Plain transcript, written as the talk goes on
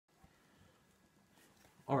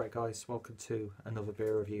Alright guys, welcome to another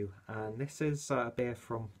beer review, and this is a beer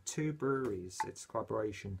from two breweries. It's a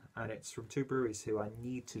collaboration, and it's from two breweries who I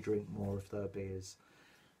need to drink more of their beers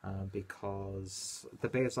because the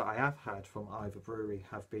beers that I have had from either brewery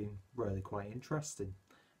have been really quite interesting,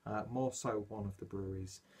 more so one of the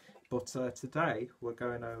breweries. But today we're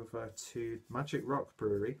going over to Magic Rock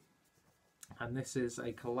Brewery, and this is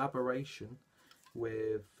a collaboration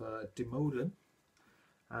with De Molen,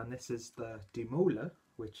 and this is the De Molen,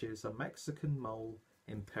 which is a Mexican Mole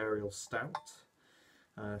Imperial Stout.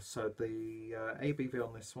 So the ABV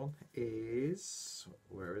on this one is,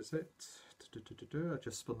 where is it? I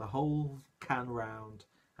just spun the whole can round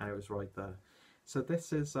and it was right there. So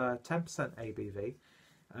this is 10% ABV,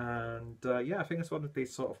 and yeah, I think it's one of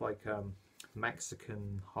these sort of like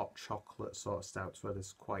Mexican hot chocolate sort of stouts where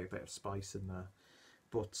there's quite a bit of spice in there.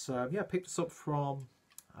 But yeah, picked this up from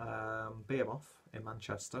Beermoth in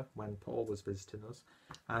Manchester when Paul was visiting us,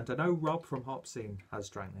 and I know Rob from Hopscene has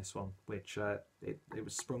drank this one, which it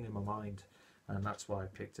was sprung in my mind, and that's why I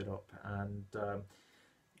picked it up. And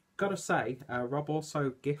gotta say, Rob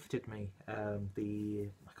also gifted me the,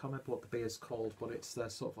 I can't remember what the beer's called, but it's their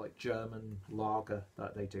sort of like German lager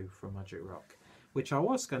that they do from Magic Rock, which I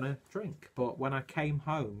was gonna drink, but when I came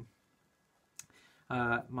home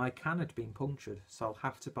my can had been punctured, so I'll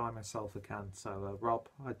have to buy myself a can. So Rob,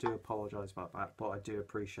 I do apologise about that, but I do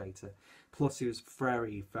appreciate it. Plus he was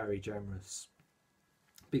very, very generous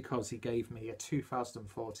because he gave me a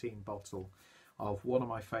 2014 bottle of one of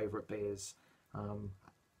my favourite beers,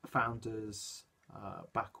 Founders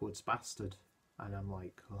Backwoods Bastard, and I'm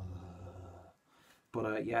like,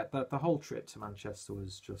 But yeah, the whole trip to Manchester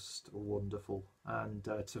was just wonderful, and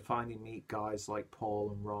to finally meet guys like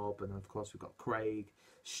Paul and Rob, and of course we've got Craig,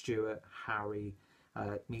 Stuart, Harry,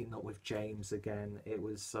 meeting up with James again. It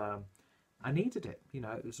was, I needed it, you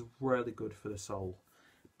know, it was really good for the soul.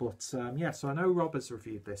 But yeah, so I know Rob has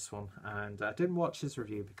reviewed this one, and I didn't watch his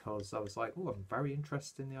review because I was like, oh, I'm very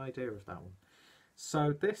interested in the idea of that one.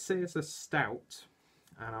 So this is a stout,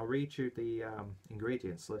 and I'll read you the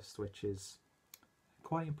ingredients list, which is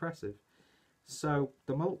quite impressive. So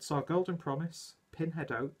the malts are Golden Promise,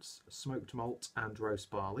 Pinhead Oats, Smoked Malt and Roast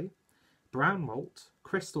Barley, Brown Malt,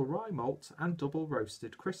 Crystal Rye Malt and Double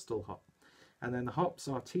Roasted Crystal Hop. And then the hops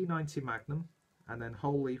are T90 Magnum, and then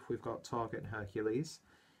whole leaf we've got Target and Hercules.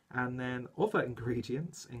 And then other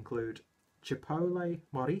ingredients include Chipotle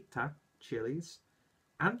Morita chilies,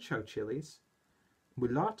 Ancho chilies,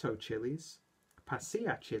 Mulatto chilies,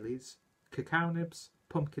 Pasilla chilies, cacao nibs,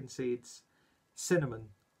 pumpkin seeds, cinnamon,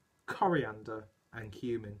 coriander and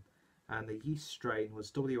cumin, and the yeast strain was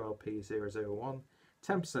WLP001,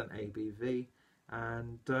 10% ABV,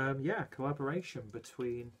 and yeah, collaboration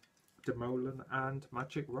between De Molen and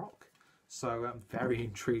Magic Rock. So I'm very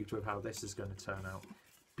intrigued with how this is going to turn out.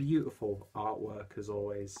 Beautiful artwork as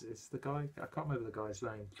always. It's the guy, I can't remember the guy's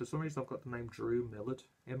name. For some reason I've got the name Drew Millard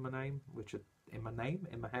in my name,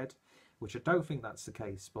 in my head, which I don't think that's the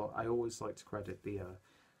case, but I always like to credit the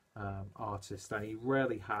artist, and he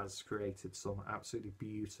really has created some absolutely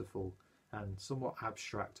beautiful and somewhat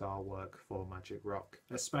abstract artwork for Magic Rock,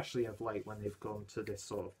 especially of late when they've gone to this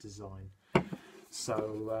sort of design.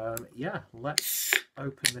 So yeah, let's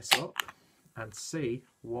open this up and see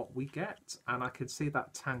what we get. And I can see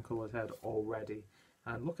that tan coloured head already,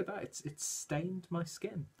 and look at that, it's stained my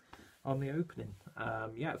skin on the opening.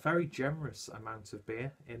 Yeah, very generous amount of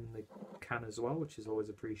beer in the can as well, which is always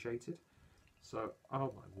appreciated. So,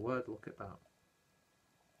 oh my word, look at that.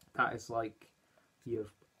 That is like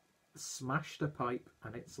you've smashed a pipe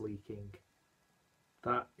and it's leaking.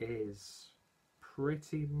 That is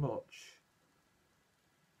pretty much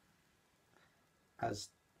as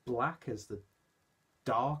black as the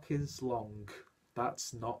dark is long.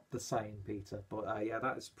 That's not the same, Peter, but yeah,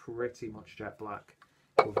 that is pretty much jet black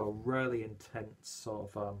with a really intense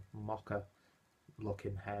sort of mocha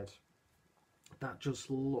looking head. That just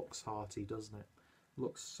looks hearty, doesn't it?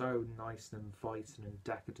 Looks so nice and inviting and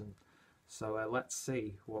decadent. So let's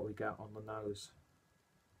see what we get on the nose.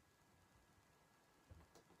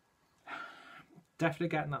 Definitely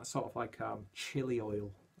getting that sort of like chili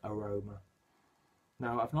oil aroma.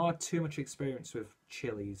 Now, I've not had too much experience with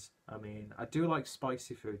chilies. I mean, I do like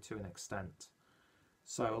spicy food to an extent.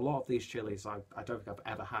 So a lot of these chilies I don't think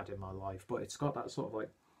I've ever had in my life, but it's got that sort of like,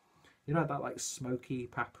 you know, that like smoky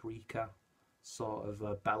paprika sort of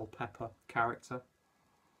a bell pepper character,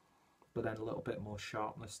 but then a little bit more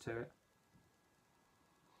sharpness to it.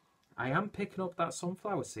 I am picking up that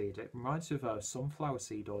sunflower seed. It reminds me of sunflower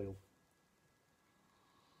seed oil.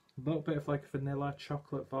 A little bit of like a vanilla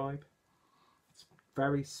chocolate vibe. It's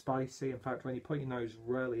very spicy. In fact, when you put your nose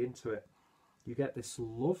really into it, you get this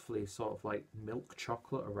lovely sort of like milk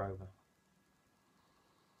chocolate aroma.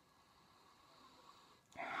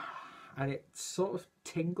 And it sort of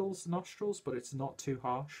tingles the nostrils, but it's not too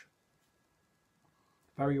harsh.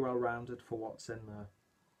 Very well rounded for what's in there.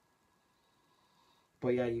 But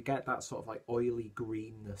yeah, you get that sort of like oily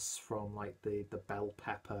greenness from like the bell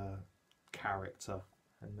pepper character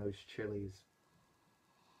and those chilies.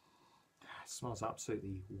 It smells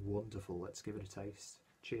absolutely wonderful. Let's give it a taste.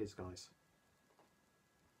 Cheers, guys.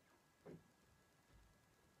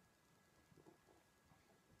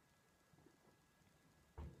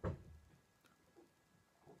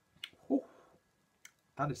 Ooh,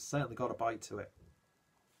 that has certainly got a bite to it.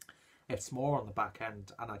 It's more on the back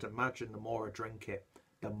end, and I'd imagine the more I drink it,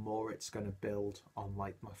 the more it's going to build on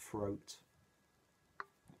like my throat.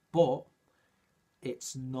 But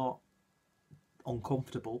it's not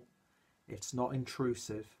uncomfortable. It's not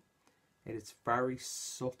intrusive. It is very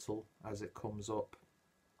subtle as it comes up.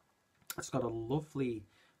 It's got a lovely,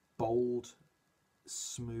 bold,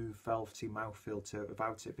 smooth, velvety mouthfeel to it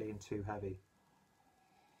without it being too heavy.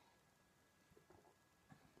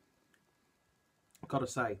 I've got to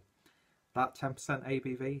say, that 10%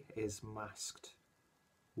 ABV is masked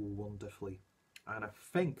wonderfully. And I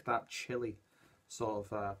think that chili sort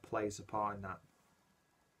of plays a part in that.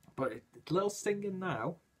 But it's a little stinging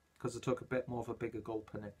now, because I took a bit more of a bigger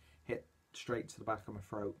gulp and it hit straight to the back of my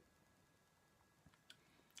throat.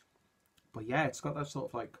 But yeah, it's got that sort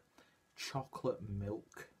of like chocolate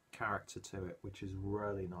milk character to it, which is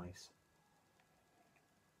really nice.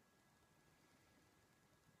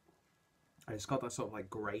 And it's got that sort of like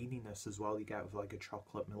graininess as well you get with like a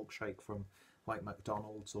chocolate milkshake from like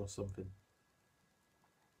McDonald's or something.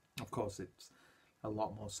 Of course, it's a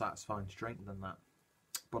lot more satisfying to drink than that.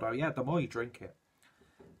 But yeah, the more you drink it,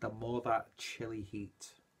 the more that chili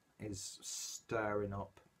heat is stirring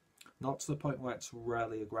up. Not to the point where it's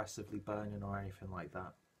really aggressively burning or anything like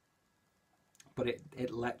that. But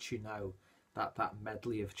it lets you know that that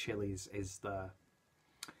medley of chilies is there.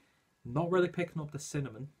 Not really picking up the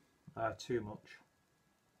cinnamon too much.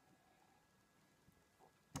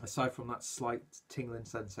 Aside from that slight tingling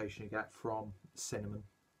sensation you get from cinnamon.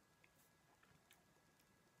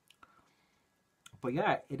 But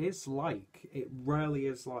yeah, it really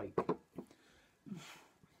is like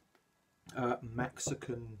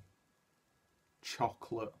Mexican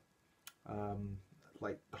chocolate,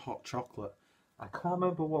 like hot chocolate. I can't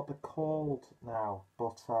remember what they're called now,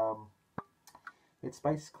 but it's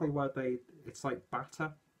basically where it's like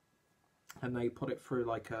batter, and they put it through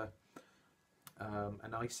like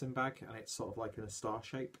an icing bag, and it's sort of like in a star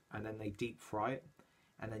shape, and then they deep fry it,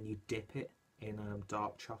 and then you dip it in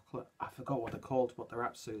dark chocolate. I forgot what they're called, but they're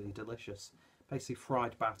absolutely delicious. Basically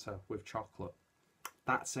fried batter with chocolate.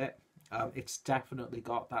 That's it. It's definitely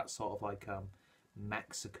got that sort of like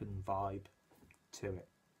Mexican vibe to it.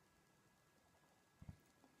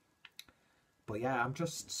 But yeah, I'm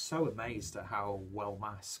just so amazed at how well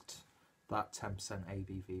masked that 10%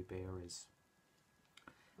 ABV beer is.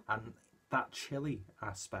 And that chili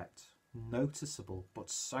aspect, noticeable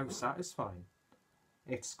but so satisfying.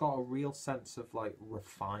 It's got a real sense of like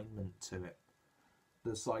refinement to it.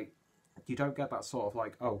 There's like, you don't get that sort of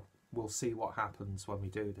like, oh, we'll see what happens when we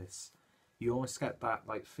do this. You almost get that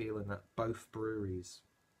like feeling that both breweries,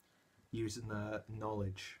 using their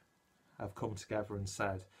knowledge, have come together and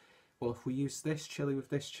said, well, if we use this chili with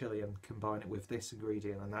this chili and combine it with this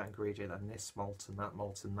ingredient and that ingredient and this malt and that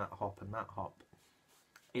hop and that hop,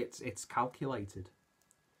 it's calculated.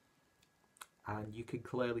 And you can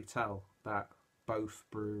clearly tell that both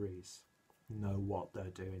breweries know what they're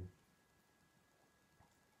doing.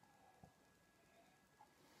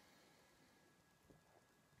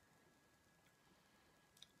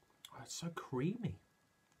 Oh, it's so creamy.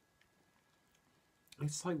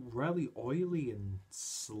 It's like really oily and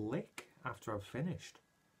slick after I've finished.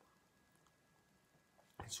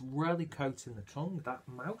 It's really coating the tongue. That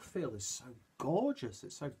mouthfeel is so gorgeous.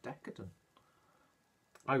 It's so decadent.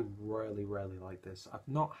 I really, really like this. I've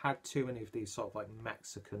not had too many of these sort of like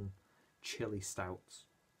Mexican chili stouts.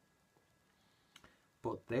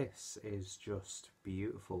 But this is just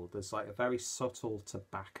beautiful. There's like a very subtle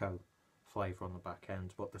tobacco flavour on the back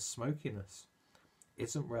end, but the smokiness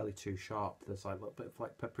isn't really too sharp. There's like a little bit of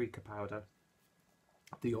like paprika powder,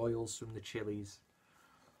 the oils from the chilies,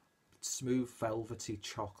 smooth velvety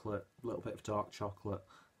chocolate, a little bit of dark chocolate,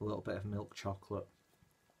 a little bit of milk chocolate.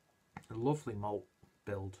 A lovely malt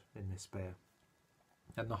build in this beer,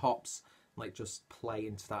 and the hops like just play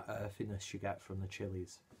into that earthiness you get from the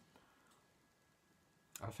chilies.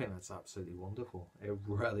 I think that's absolutely wonderful. It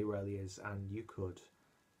really, really is, and you could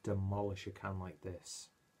demolish a can like this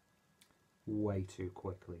way too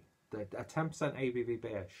quickly. A 10% ABV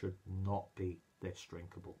beer should not be this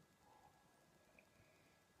drinkable.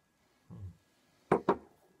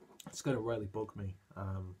 It's going to really bug me.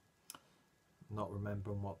 Not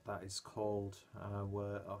remembering what that is called.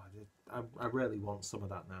 I really want some of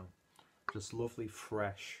that now. Just lovely,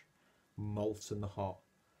 fresh, molten hot,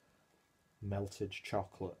 melted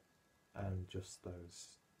chocolate, and just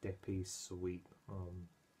those dippy sweet.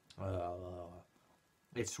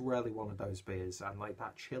 It's really one of those beers, and like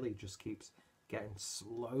that chili just keeps getting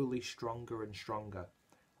slowly stronger and stronger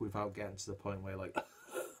without getting to the point where like.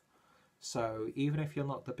 So even if you're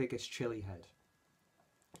not the biggest chili head,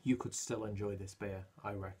 you could still enjoy this beer,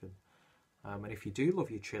 I reckon. And if you do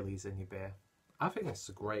love your chilies in your beer, I think this is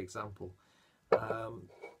a great example.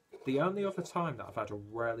 The only other time that I've had a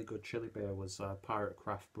really good chili beer was Pirate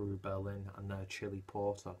Craft Brew Berlin and their chili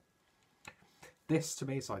porter. This to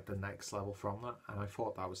me is like the next level from that, and I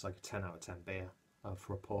thought that was like a 10 out of 10 beer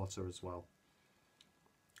for a porter as well.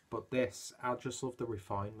 But this, I just love the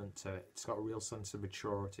refinement to it. It's got a real sense of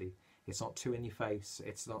maturity. It's not too in your face.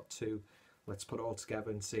 It's not too, let's put it all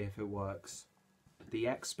together and see if it works. The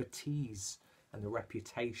expertise and the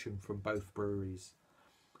reputation from both breweries.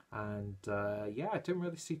 And yeah, I didn't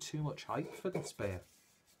really see too much hype for this beer.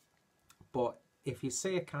 But if you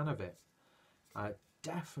see a can of it,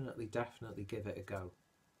 definitely give it a go.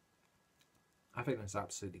 I think it's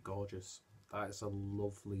absolutely gorgeous. That is a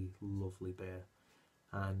lovely, lovely beer.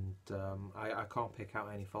 And I can't pick out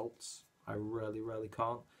any faults. I really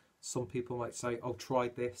can't. Some people might say, oh, try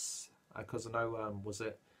this. Because I know, was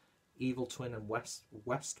it Evil Twin and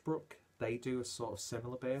Westbrook? They do a sort of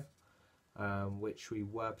similar beer, which we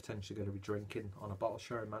were potentially going to be drinking on a bottle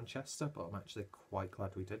share in Manchester. But I'm actually quite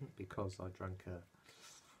glad we didn't, because I drank a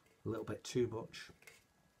little bit too much.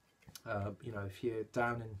 You know, if you're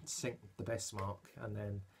down in Sink the Bismarck and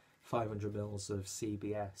then 500 mils of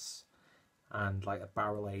CBS and like a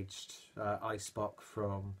barrel-aged Eisbock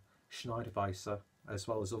from Schneiderweiser, as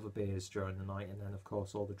well as other beers during the night, and then of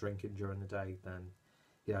course all the drinking during the day, then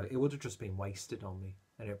you know, it would have just been wasted on me,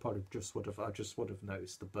 and it probably just would have, I just would have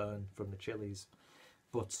noticed the burn from the chilies.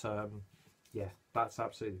 But yeah, that's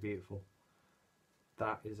absolutely beautiful.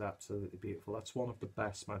 That is absolutely beautiful. That's one of the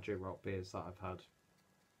best Magic Rock beers that I've had.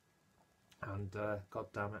 And god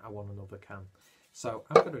damn it, I want another can. So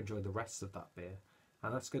I'm going to enjoy the rest of that beer,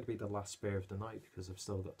 and that's going to be the last beer of the night, because I've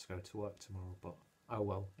still got to go to work tomorrow. But oh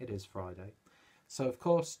well, it is Friday. So of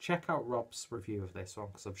course, check out Rob's review of this one,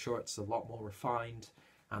 because I'm sure it's a lot more refined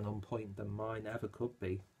and on point than mine ever could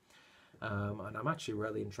be. And I'm actually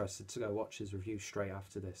really interested to go watch his review straight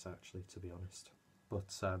after this, actually, to be honest.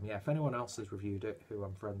 But yeah, if anyone else has reviewed it who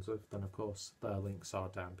I'm friends with, then of course their links are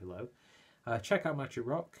down below. Check out Magic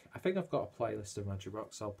Rock. I think I've got a playlist of Magic Rock,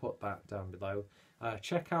 so I'll put that down below.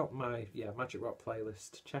 Check out my Magic Rock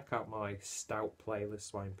playlist. Check out my Stout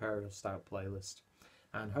playlist, my Imperial Stout playlist.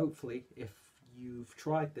 And hopefully, if you've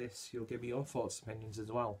tried this, you'll give me your thoughts and opinions as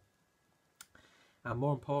well. And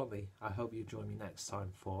more importantly, I hope you join me next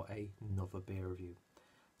time for another beer review.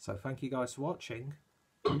 So thank you guys for watching,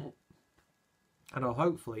 and I'll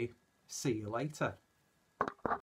hopefully see you later.